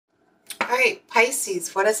right,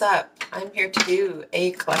 Pisces, what is up? I'm here to do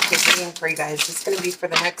a collective reading for you guys. It's going to be for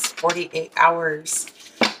the next 48 hours.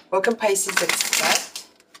 What can Pisces expect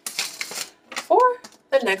for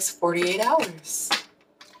the next 48 hours?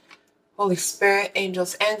 Holy Spirit,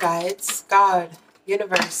 angels and guides, God,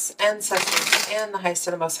 universe, ancestors, and the highest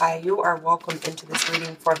and the most high, you are welcome into this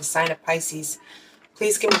reading for the sign of Pisces.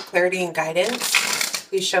 Please give me clarity and guidance.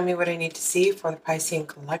 Please show me what I need to see for the Piscean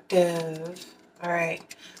collective. All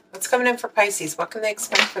right. What's coming in for Pisces? What can they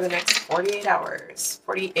expect for the next 48 hours?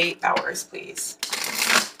 48 hours, please.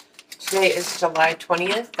 Today is July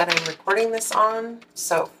 20th that I'm recording this on.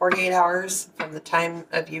 So 48 hours from the time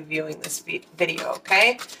of you viewing this video,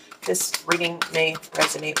 okay? This reading may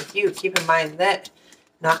resonate with you. Keep in mind that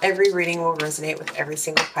not every reading will resonate with every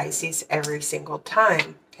single Pisces every single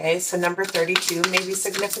time, okay? So number 32 may be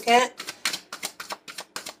significant.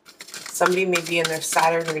 Somebody may be in their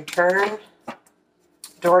Saturn return.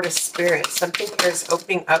 Door to spirit. Something here is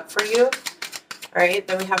opening up for you. All right.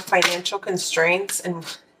 Then we have financial constraints. And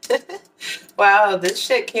wow, this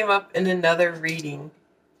shit came up in another reading.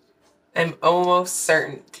 I'm almost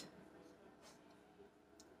certain.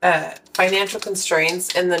 Financial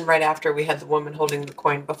constraints. And then right after we had the woman holding the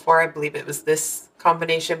coin. Before, I believe it was this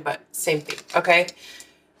combination, but same thing. Okay.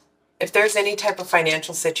 If there's any type of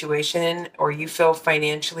financial situation or you feel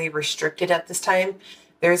financially restricted at this time,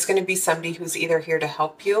 there's going to be somebody who's either here to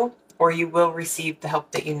help you or you will receive the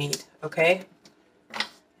help that you need, okay?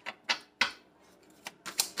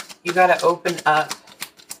 You got to open up,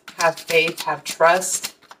 have faith, have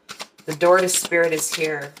trust. The door to spirit is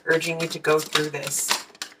here, urging you to go through this.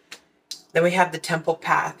 Then we have the temple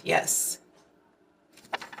path, yes.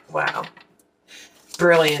 Wow.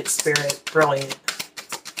 Brilliant, spirit, brilliant.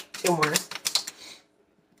 Two more.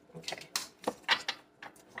 Okay.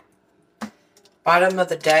 Bottom of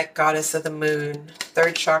the deck, goddess of the moon.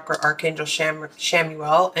 Third chakra, Archangel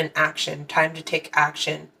Shamuel, and action. Time to take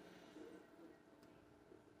action.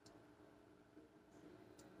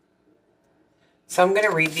 So I'm going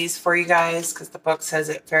to read these for you guys because the book says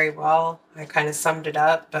it very well. I kind of summed it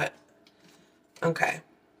up, but okay.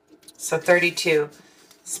 So 32.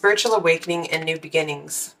 Spiritual awakening and new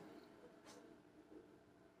beginnings.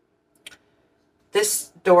 This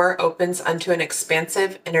door opens unto an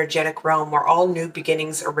expansive, energetic realm where all new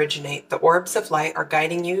beginnings originate. The orbs of light are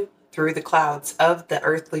guiding you through the clouds of the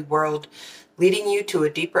earthly world, leading you to a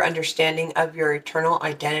deeper understanding of your eternal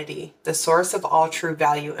identity, the source of all true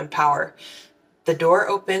value and power. The door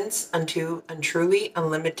opens unto a truly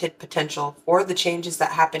unlimited potential, for the changes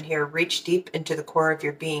that happen here reach deep into the core of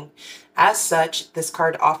your being. As such, this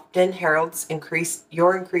card often heralds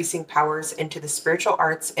your increasing powers into the spiritual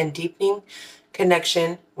arts and deepening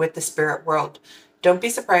connection with the spirit world. Don't be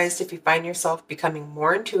surprised if you find yourself becoming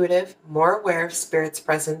more intuitive, more aware of spirit's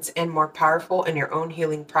presence, and more powerful in your own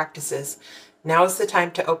healing practices. Now is the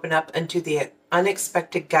time to open up into the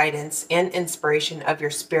unexpected guidance and inspiration of your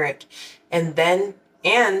spirit, and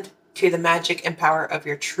to the magic and power of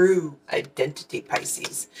your true identity,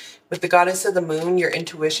 Pisces. With the goddess of the moon, your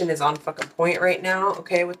intuition is on fucking point right now,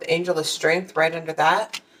 okay? With the angel of strength right under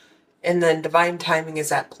that, and then divine timing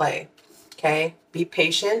is at play. Okay, be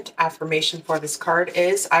patient. Affirmation for this card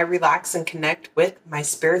is, I relax and connect with my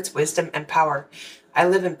spirit's wisdom and power. I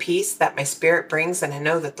live in peace that my spirit brings, and I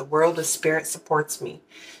know that the world of spirit supports me.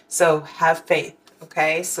 So have faith.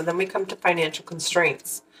 Okay, so then we come to financial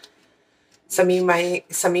constraints. Some of you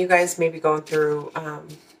guys may be going through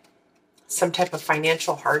some type of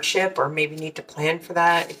financial hardship, or maybe need to plan for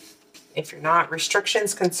that. If you're not,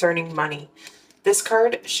 restrictions concerning money. This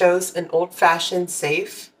card shows an old-fashioned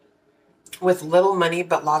safe with little money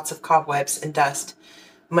but lots of cobwebs and dust.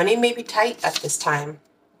 Money may be tight at this time.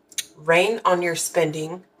 Rein on your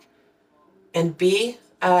spending and be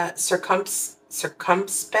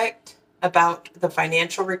circumspect about the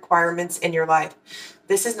financial requirements in your life.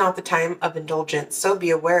 This is not the time of indulgence, so be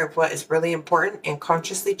aware of what is really important and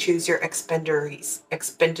consciously choose your expenditures,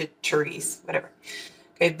 whatever.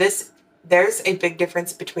 Okay, there's a big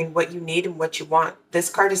difference between what you need and what you want.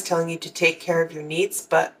 This card is telling you to take care of your needs,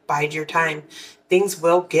 but bide your time. Things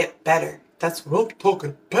will get better. That's what I'm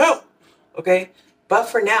talking about. Okay? But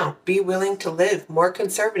for now, be willing to live more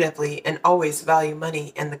conservatively and always value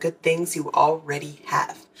money and the good things you already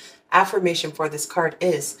have. Affirmation for this card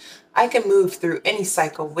is, I can move through any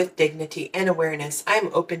cycle with dignity and awareness. I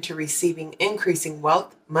am open to receiving increasing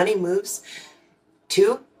wealth. Money moves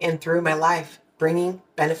to and through my life, bringing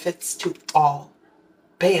benefits to all.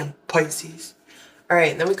 Bam, Pisces. All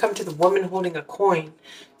right, and then we come to the woman holding a coin.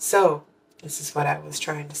 So this is what I was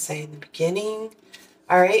trying to say in the beginning.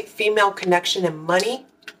 All right, female connection and money,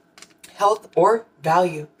 health, or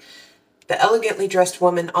value. The elegantly dressed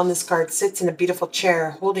woman on this card sits in a beautiful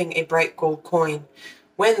chair holding a bright gold coin.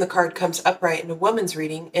 When the card comes upright in a woman's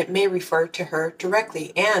reading, it may refer to her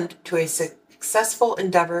directly and to a successful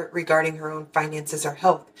endeavor regarding her own finances or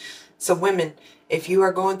health. So women, if you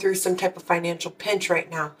are going through some type of financial pinch right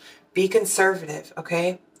now, be conservative,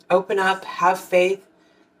 okay? Open up, have faith.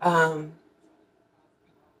 I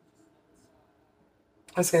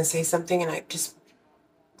was going to say something and I just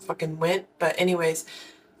fucking went. But anyways,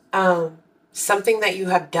 something that you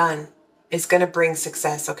have done is going to bring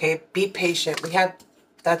success, okay? Be patient.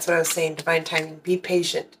 That's what I was saying, divine timing. Be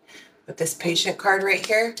patient. With this patient card right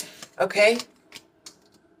here, okay?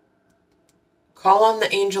 Call on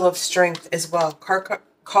the angel of strength as well.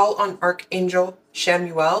 Call on Archangel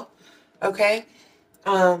Shamuel, okay?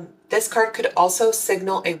 This card could also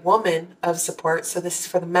signal a woman of support. So this is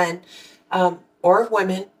for the men or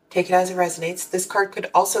women. Take it as it resonates. This card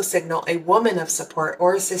could also signal a woman of support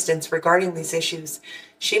or assistance regarding these issues.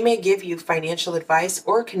 She may give you financial advice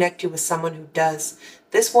or connect you with someone who does.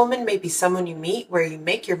 This woman may be someone you meet where you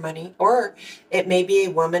make your money, or it may be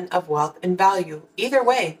a woman of wealth and value. Either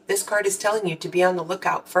way, this card is telling you to be on the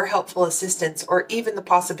lookout for helpful assistance or even the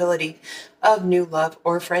possibility of new love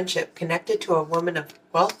or friendship connected to a woman of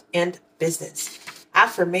wealth and business.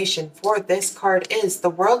 Affirmation for this card is: the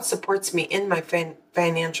world supports me in my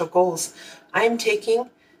financial goals. I am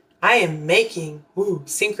making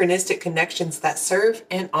synchronistic connections that serve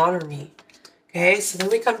and honor me. Okay, so then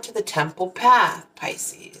we come to the temple path,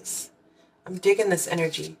 Pisces. I'm digging this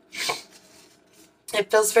energy. It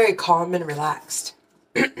feels very calm and relaxed.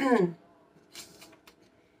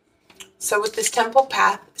 So with this temple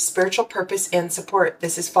path, spiritual purpose and support,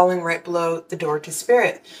 this is falling right below the door to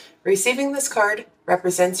spirit. Receiving this card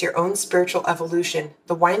represents your own spiritual evolution.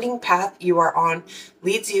 The winding path you are on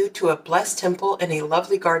leads you to a blessed temple and a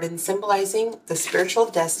lovely garden, symbolizing the spiritual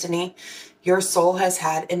destiny your soul has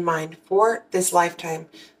had in mind for this lifetime.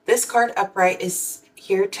 This card upright is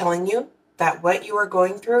here telling you that what you are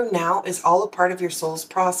going through now is all a part of your soul's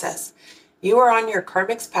process. You are on your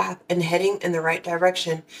karmic's path and heading in the right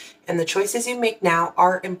direction, and the choices you make now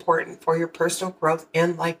are important for your personal growth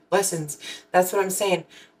and life lessons. That's what I'm saying.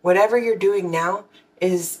 Whatever you're doing now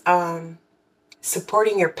is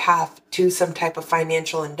supporting your path to some type of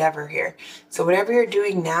financial endeavor here. So whatever you're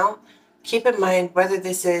doing now, keep in mind whether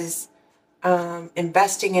this is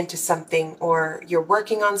investing into something or you're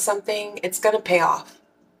working on something, it's going to pay off.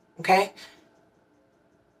 Okay?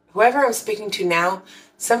 Whoever I'm speaking to now,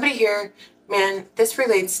 somebody here, man, this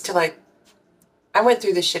relates to, like, I went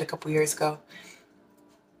through this shit a couple years ago.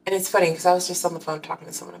 And it's funny because I was just on the phone talking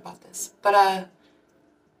to someone about this. But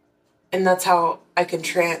and that's how I can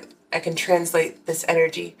translate this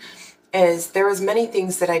energy. Is there was many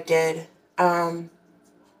things that I did.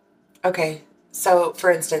 Okay, so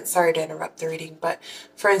for instance, sorry to interrupt the reading, but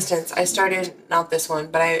for instance, I started, not this one,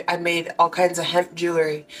 but I made all kinds of hemp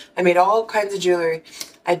jewelry. I made all kinds of jewelry.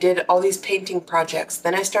 I did all these painting projects.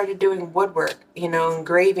 Then I started doing woodwork,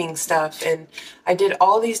 engraving stuff. And I did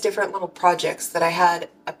all these different little projects that I had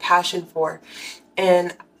a passion for.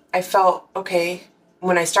 And I felt, okay,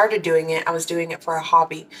 when I started doing it, I was doing it for a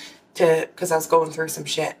hobby because I was going through some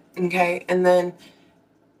shit. Okay. And then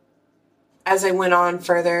as I went on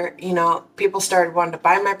further, people started wanting to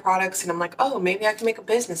buy my products, and I'm like, oh, maybe I can make a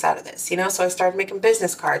business out of this, so I started making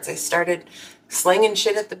business cards. I started slinging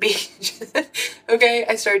shit at the beach. Okay.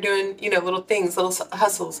 I started doing, little things, little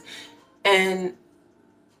hustles. And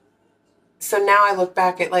so now I look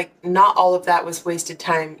back at, like, not all of that was wasted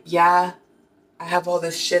time. Yeah. I have all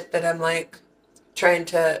this shit that I'm like trying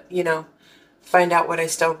to, find out what I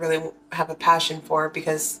still really have a passion for,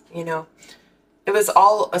 because, it was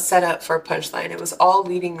all a setup for a punchline. It was all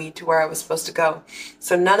leading me to where I was supposed to go.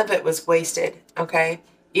 So none of it was wasted, okay?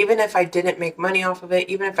 Even if I didn't make money off of it,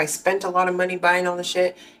 even if I spent a lot of money buying all the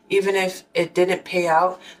shit, even if it didn't pay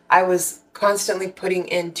out, I was constantly putting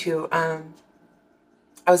into, I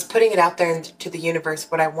was putting it out there into the universe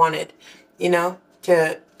what I wanted,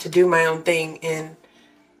 to do my own thing. And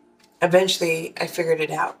eventually I figured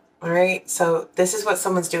it out. All right. So this is what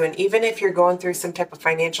someone's doing. Even if you're going through some type of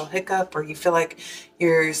financial hiccup, or you feel like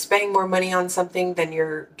you're spending more money on something than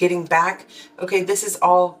you're getting back. Okay. This is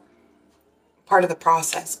all part of the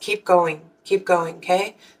process. Keep going. Keep going.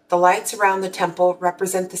 Okay. The lights around the temple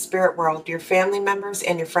represent the spirit world, your family members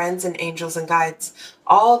and your friends and angels and guides,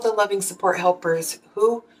 all the loving support helpers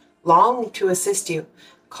who long to assist you.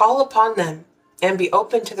 Call upon them and be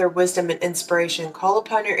open to their wisdom and inspiration. Call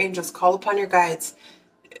upon your angels. Call upon your guides.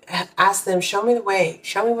 Ask them, show me the way.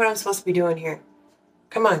 Show me what I'm supposed to be doing here.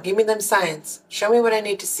 Come on, give me them signs. Show me what I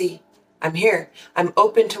need to see. I'm here. I'm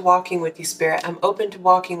open to walking with you, Spirit. I'm open to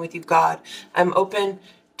walking with you, God. I'm open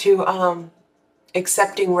to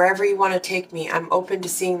accepting wherever you want to take me. I'm open to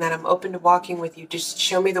seeing that. I'm open to walking with you. Just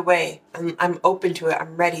show me the way. I'm open to it.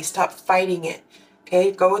 I'm ready. Stop fighting it.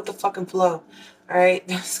 Okay? Go with the fucking flow. All right?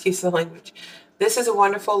 Excuse the language. This is a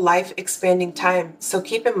wonderful life expanding time. So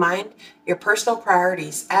keep in mind your personal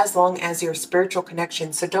priorities as long as your spiritual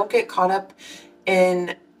connection. So don't get caught up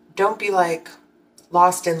in, don't be like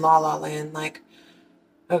lost in la la land. Like,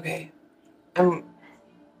 okay, I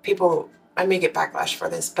may get backlash for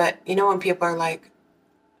this, but you know when people are like,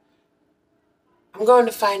 I'm going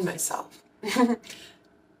to find myself.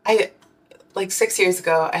 Like 6 years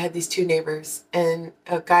ago, I had these two neighbors, and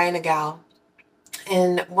a guy and a gal.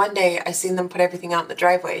 And one day I seen them put everything out in the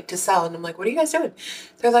driveway to sell. And I'm like, what are you guys doing?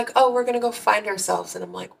 They're like, oh, we're going to go find ourselves. And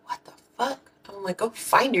I'm like, what the fuck? I'm like, go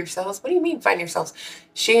find yourselves? What do you mean find yourselves?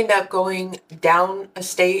 She ended up going down a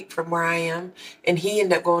state from where I am. And he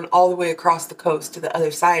ended up going all the way across the coast to the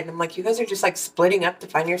other side. And I'm like, you guys are just like splitting up to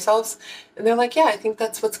find yourselves? And they're like, yeah, I think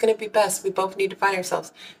that's what's going to be best. We both need to find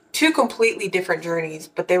ourselves. Two completely different journeys,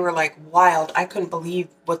 but they were like wild. I couldn't believe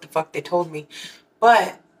what the fuck they told me.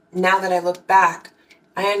 But now that I look back,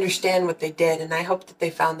 I understand what they did, and I hope that they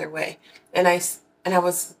found their way. And I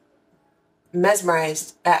was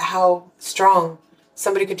mesmerized at how strong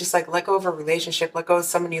somebody could just like let go of a relationship, let go of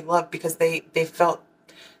someone you love, because they felt,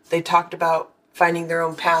 they talked about finding their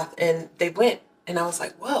own path, and they went. And I was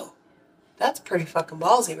like, whoa, that's pretty fucking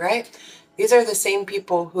ballsy, right? These are the same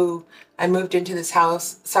people who I moved into this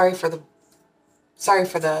house. Sorry for the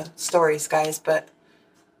stories, guys, but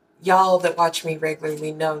y'all that watch me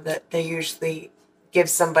regularly know that they usually give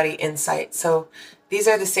somebody insight. So these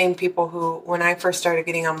are the same people who, when I first started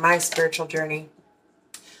getting on my spiritual journey,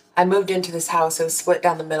 I moved into this house. It was split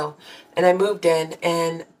down the middle. And I moved in,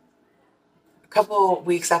 and a couple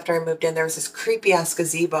weeks after I moved in, there was this creepy ass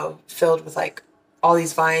gazebo filled with like all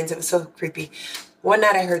these vines. It was so creepy. One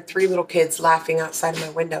night I heard 3 little kids laughing outside of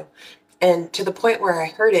my window. And to the point where I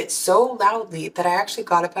heard it so loudly that I actually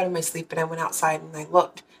got up out of my sleep and I went outside and I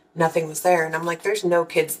looked. Nothing was there. And I'm like, there's no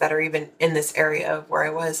kids that are even in this area of where I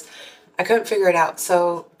was. I couldn't figure it out.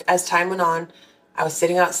 So as time went on, I was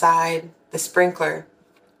sitting outside, the sprinkler.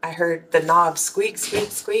 I heard the knob squeak,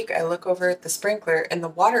 squeak, squeak. I look over at the sprinkler and the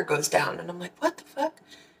water goes down. And I'm like, what the fuck?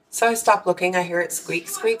 So I stop looking. I hear it squeak,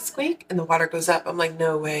 squeak, squeak. And the water goes up. I'm like,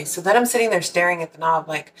 no way. So then I'm sitting there staring at the knob,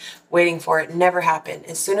 like waiting for it. Never happened.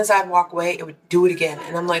 As soon as I'd walk away, it would do it again.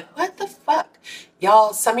 And I'm like, what the fuck?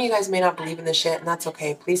 Y'all, some of you guys may not believe in this shit, and that's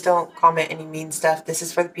okay. Please don't comment any mean stuff. This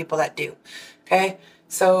is for the people that do. Okay?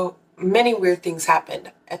 So many weird things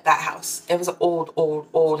happened at that house. It was an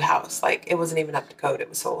old house. Like, it wasn't even up to code. It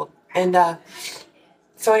was so old. And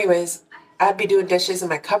so anyways, I'd be doing dishes and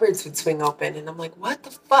my cupboards would swing open. And I'm like, what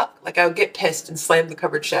the fuck? Like, I would get pissed and slam the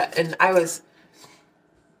cupboard shut. And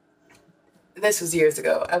this was years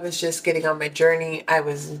ago. I was just getting on my journey. I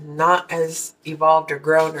was not as evolved or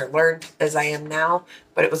grown or learned as I am now,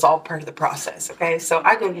 but it was all part of the process, okay? So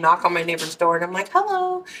I go knock on my neighbor's door and I'm like,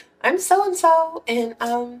 hello, I'm so-and-so, and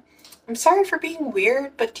I'm sorry for being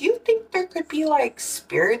weird, but do you think there could be like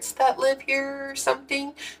spirits that live here or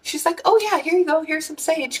something? She's like, oh yeah, here you go. Here's some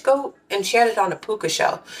sage. Go. And she had it on a puka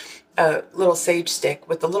shell, a little sage stick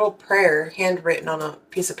with a little prayer handwritten on a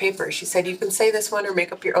piece of paper. She said, you can say this one or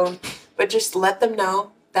make up your own, but just let them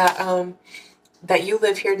know that that you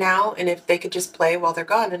live here now, and if they could just play while they're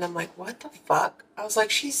gone. And I'm like, what the fuck? I was like,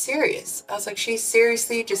 she's serious. I was like, she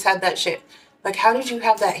seriously just had that shit. Like, how did you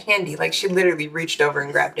have that handy? Like, she literally reached over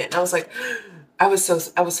and grabbed it. And I was like, I was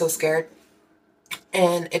so scared.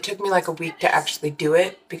 And it took me like a week to actually do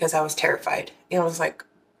it because I was terrified. You know, I was like,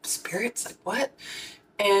 spirits? Like, what?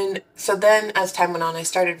 And so then as time went on, I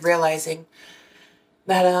started realizing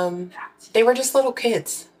that they were just little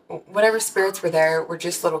kids. Whatever spirits were there were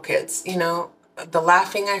just little kids, you know. The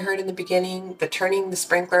laughing I heard in the beginning, the turning the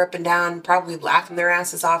sprinkler up and down, probably laughing their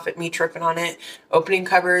asses off at me tripping on it, opening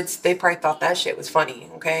cupboards, they probably thought that shit was funny,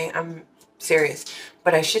 okay? I'm serious.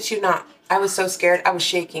 But I shit you not, I was so scared, I was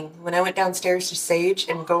shaking. When I went downstairs to sage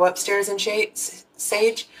and go upstairs and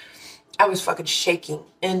sage, I was fucking shaking.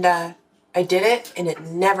 And I did it, and it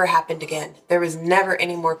never happened again. There was never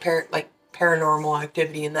any more paranormal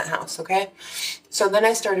activity in that house, okay? So then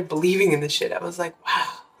I started believing in this shit. I was like,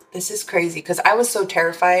 wow, this is crazy. Because I was so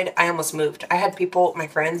terrified, I almost moved. I had people, my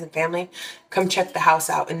friends and family, come check the house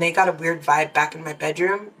out, and they got a weird vibe back in my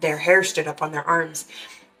bedroom. Their hair stood up on their arms.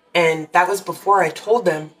 And that was before I told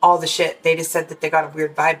them all the shit. They just said that they got a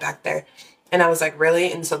weird vibe back there. And I was like,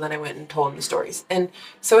 really? And so then I went and told them the stories. And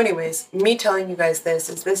so anyways, me telling you guys this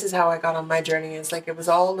is how I got on my journey. Is like, it was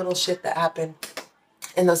all little shit that happened.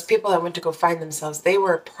 And those people that went to go find themselves, they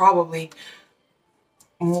were probably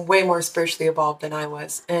way more spiritually evolved than I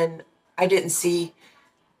was. And I didn't see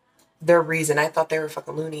their reason. I thought they were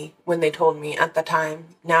fucking loony when they told me at the time.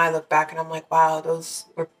 Now I look back and I'm like, wow, those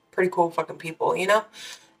were pretty cool fucking people, you know?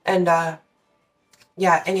 And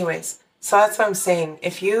yeah, anyways. So that's what I'm saying.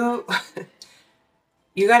 If you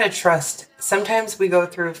you got to trust. Sometimes we go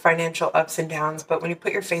through financial ups and downs, but when you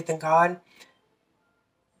put your faith in God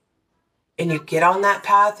and you get on that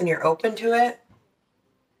path and you're open to it,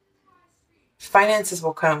 finances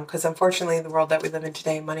will come, because unfortunately the world that we live in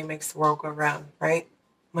today, money makes the world go round, right?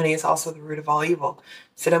 Money is also the root of all evil.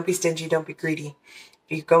 So don't be stingy, don't be greedy.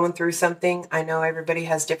 If you're going through something, I know everybody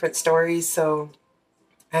has different stories, so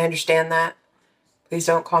I understand that. Please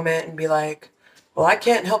don't comment and be like, well, I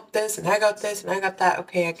can't help this, and I got this, and I got that.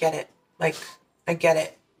 Okay, I get it. Like, I get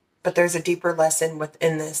it. But there's a deeper lesson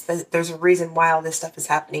within this. There's a reason why all this stuff is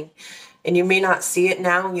happening. And you may not see it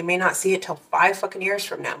now. You may not see it till 5 fucking years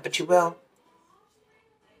from now, but you will.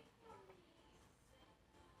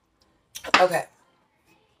 Okay.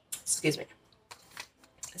 Excuse me.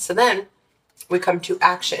 So then we come to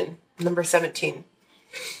action, number 17.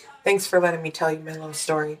 Thanks for letting me tell you my little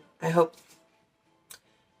story. I hope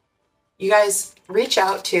you guys reach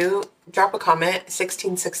out to, drop a comment,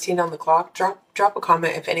 1616 on the clock. Drop a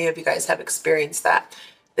comment if any of you guys have experienced that.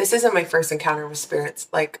 This isn't my first encounter with spirits.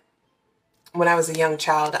 Like, when I was a young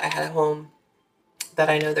child, I had a home that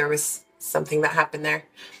I know there was something that happened there.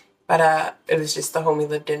 But it was just the home we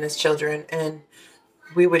lived in as children. And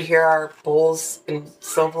we would hear our bowls and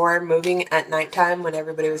silverware moving at nighttime when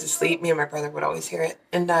everybody was asleep. Me and my brother would always hear it.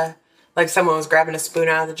 And like someone was grabbing a spoon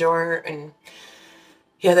out of the drawer. And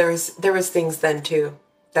yeah, there was things then too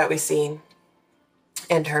that we seen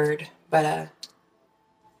and heard. But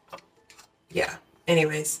yeah,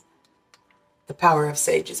 anyways, the power of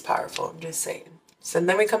sage is powerful. I'm just saying. So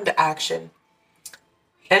then we come to action.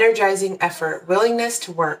 Energizing effort, willingness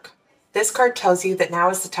to work. This card tells you that now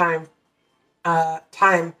is the time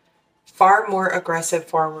far more aggressive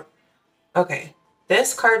forward. Okay.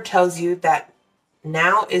 This card tells you that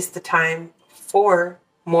now is the time for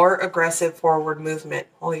more aggressive forward movement.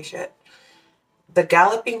 Holy shit. The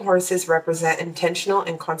galloping horses represent intentional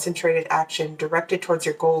and concentrated action directed towards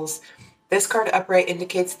your goals. This card upright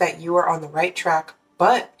indicates that you are on the right track,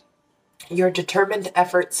 but your determined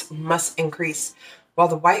efforts must increase. While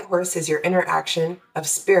the white horse is your inner action of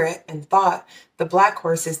spirit and thought, the black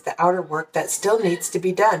horse is the outer work that still needs to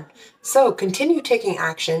be done. So continue taking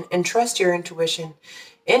action and trust your intuition.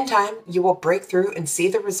 In time, you will break through and see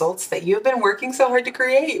the results that you have been working so hard to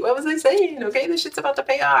create. What was I saying? Okay, this shit's about to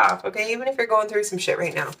pay off. Okay, even if you're going through some shit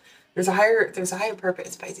right now, there's a higher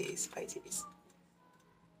purpose. Pisces.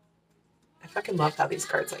 I fucking love how these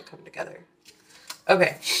cards like come together.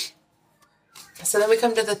 Okay. So then we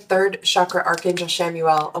come to the third chakra, Archangel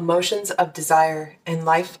Chamuel, emotions of desire and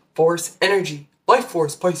life force energy. Life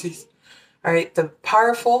force, Pisces. All right, the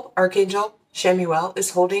powerful Archangel Chamuel is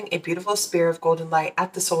holding a beautiful spear of golden light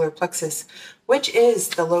at the solar plexus, which is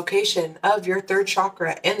the location of your third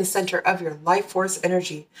chakra and the center of your life force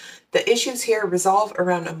energy. The issues here resolve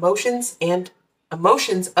around emotions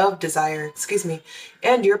of desire,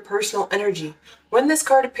 and your personal energy. When this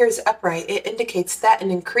card appears upright, it indicates that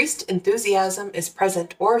an increased enthusiasm is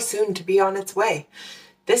present or soon to be on its way.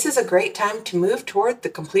 This is a great time to move toward the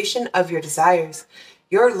completion of your desires.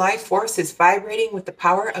 Your life force is vibrating with the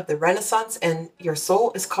power of the Renaissance, and your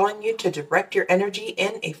soul is calling you to direct your energy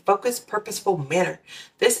in a focused, purposeful manner.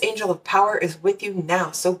 This angel of power is with you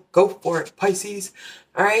now, so go for it, Pisces.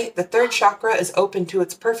 All right, the third chakra is open to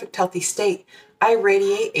its perfect, healthy state. I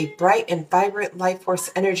radiate a bright and vibrant life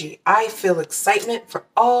force energy. I feel excitement for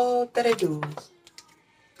all that I do.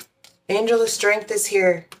 Angel of strength is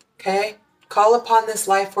here, okay? Call upon this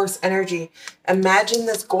life force energy. Imagine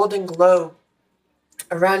this golden globe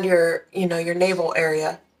around your navel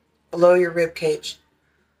area, below your rib cage.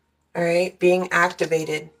 All right, being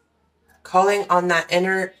activated, calling on that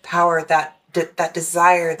inner power, that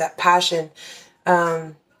desire, that passion,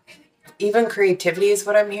 even creativity is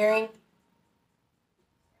what I'm hearing.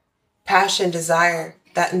 Passion, desire,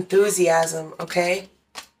 that enthusiasm, okay?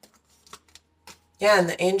 Yeah, and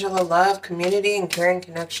the angel of love, community, and caring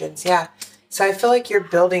connections. Yeah, so I feel like you're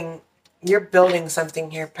building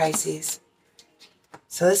something here, Pisces.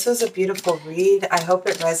 So this was a beautiful read. I hope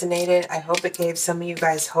it resonated. I hope it gave some of you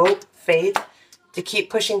guys hope, faith, to keep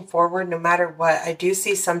pushing forward no matter what. I do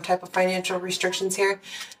see some type of financial restrictions here,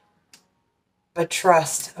 but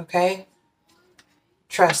trust, okay?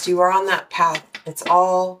 Trust. You are on that path. It's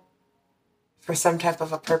all for some type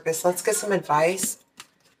of a purpose. Let's get some advice.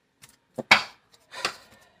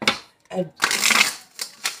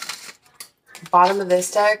 bottom of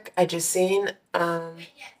this deck, I just seen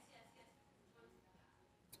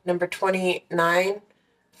number 29,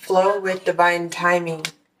 flow with divine timing.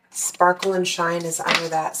 Sparkle and shine is under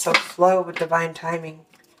that. So flow with divine timing.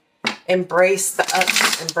 Embrace the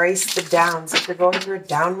ups, embrace the downs. If you're going through a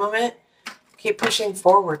down moment, keep pushing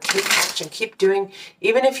forward, take action, keep doing,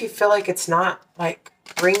 even if you feel like it's not like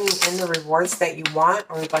bringing in the rewards that you want,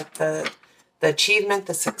 or like the achievement,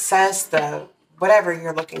 the success, the whatever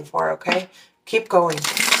you're looking for, okay? Keep going,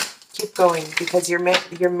 because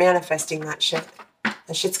you're manifesting that shit.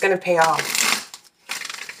 That shit's gonna pay off.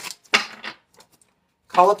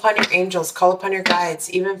 Call upon your angels, call upon your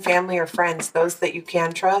guides, even family or friends, those that you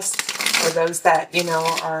can trust, or those that, you know,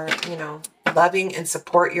 are, you know, loving and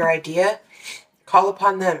support your idea. Call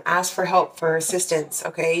upon them, ask for help, for assistance,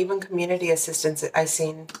 okay? Even community assistance I've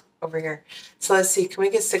seen over here. So let's see, can we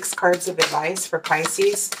get 6 cards of advice for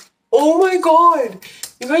Pisces? Oh my God!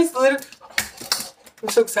 You guys literally, I'm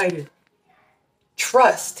so excited.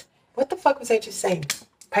 Trust. What the fuck was I just saying?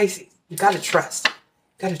 Pisces, you gotta trust. You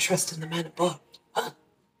gotta trust in the man above. Huh?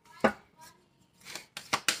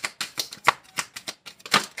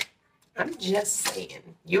 I'm just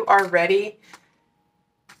saying, you are ready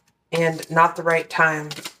and not the right time.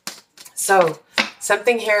 So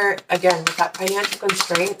something here, again, with that financial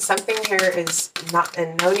constraint, something here is not,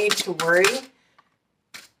 and no need to worry.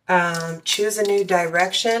 Choose a new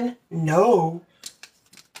direction. No.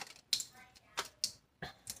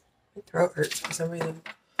 My throat hurts for some reason.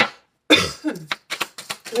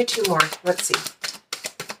 Give me 2 more. Let's see.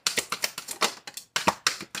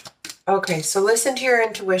 Okay, so listen to your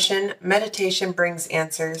intuition. Meditation brings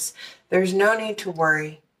answers. There's no need to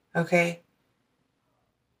worry, okay?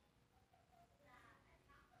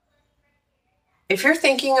 If you're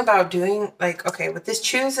thinking about doing, like, okay, with this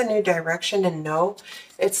choose a new direction and no,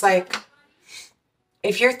 it's like,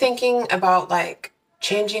 if you're thinking about, like,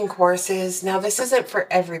 changing courses, now this isn't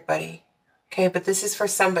for everybody, okay? But this is for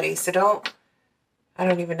somebody, so I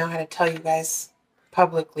don't even know how to tell you guys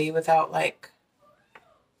publicly without, like,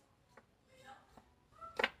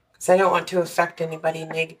 because I don't want to affect anybody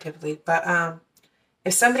negatively, but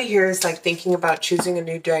if somebody here is like thinking about choosing a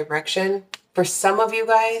new direction, for some of you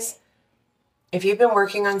guys, if you've been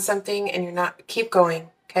working on something and you're not, keep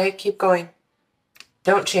going, okay? Keep going.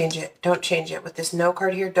 Don't change it. Don't change it. With this no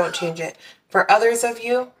card here, don't change it. For others of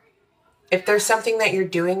you, if there's something that you're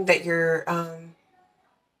doing that you're, how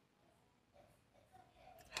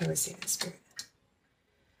do I say this, Spirit?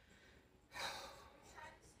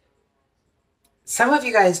 Some of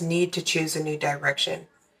you guys need to choose a new direction.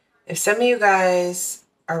 If some of you guys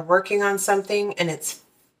are working on something and it's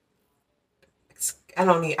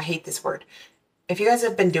I hate this word. If you guys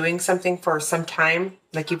have been doing something for some time,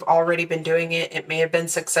 like you've already been doing it, it may have been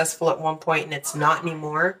successful at one point and it's not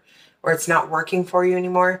anymore, or it's not working for you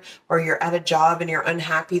anymore, or you're at a job and you're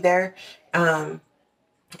unhappy there, and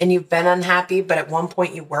you've been unhappy, but at one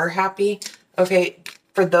point you were happy. Okay,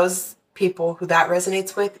 for those people who that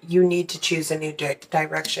resonates with, you need to choose a new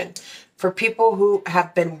direction. For people who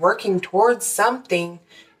have been working towards something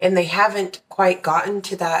and they haven't quite gotten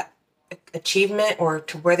to that achievement or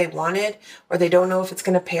to where they wanted, or they don't know if it's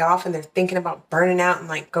going to pay off and they're thinking about burning out and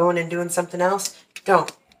like going and doing something else,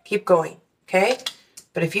 don't. Keep going, okay?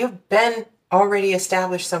 But if you've been already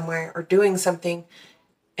established somewhere or doing something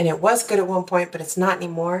and it was good at one point, but it's not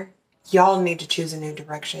anymore, y'all need to choose a new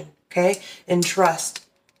direction, okay? And trust,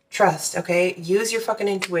 okay? Use your fucking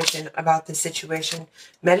intuition about this situation.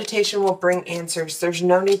 Meditation will bring answers. There's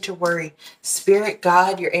no need to worry. Spirit,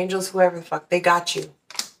 God, your angels, whoever the fuck, they got you.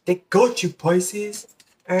 They got you, Pisces.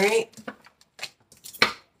 All right?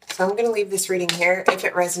 So I'm going to leave this reading here. If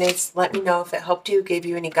it resonates, let me know. If it helped you, gave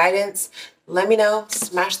you any guidance, let me know.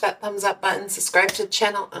 Smash that thumbs up button, subscribe to the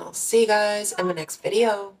channel, and I'll see you guys in the next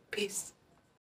video. Peace.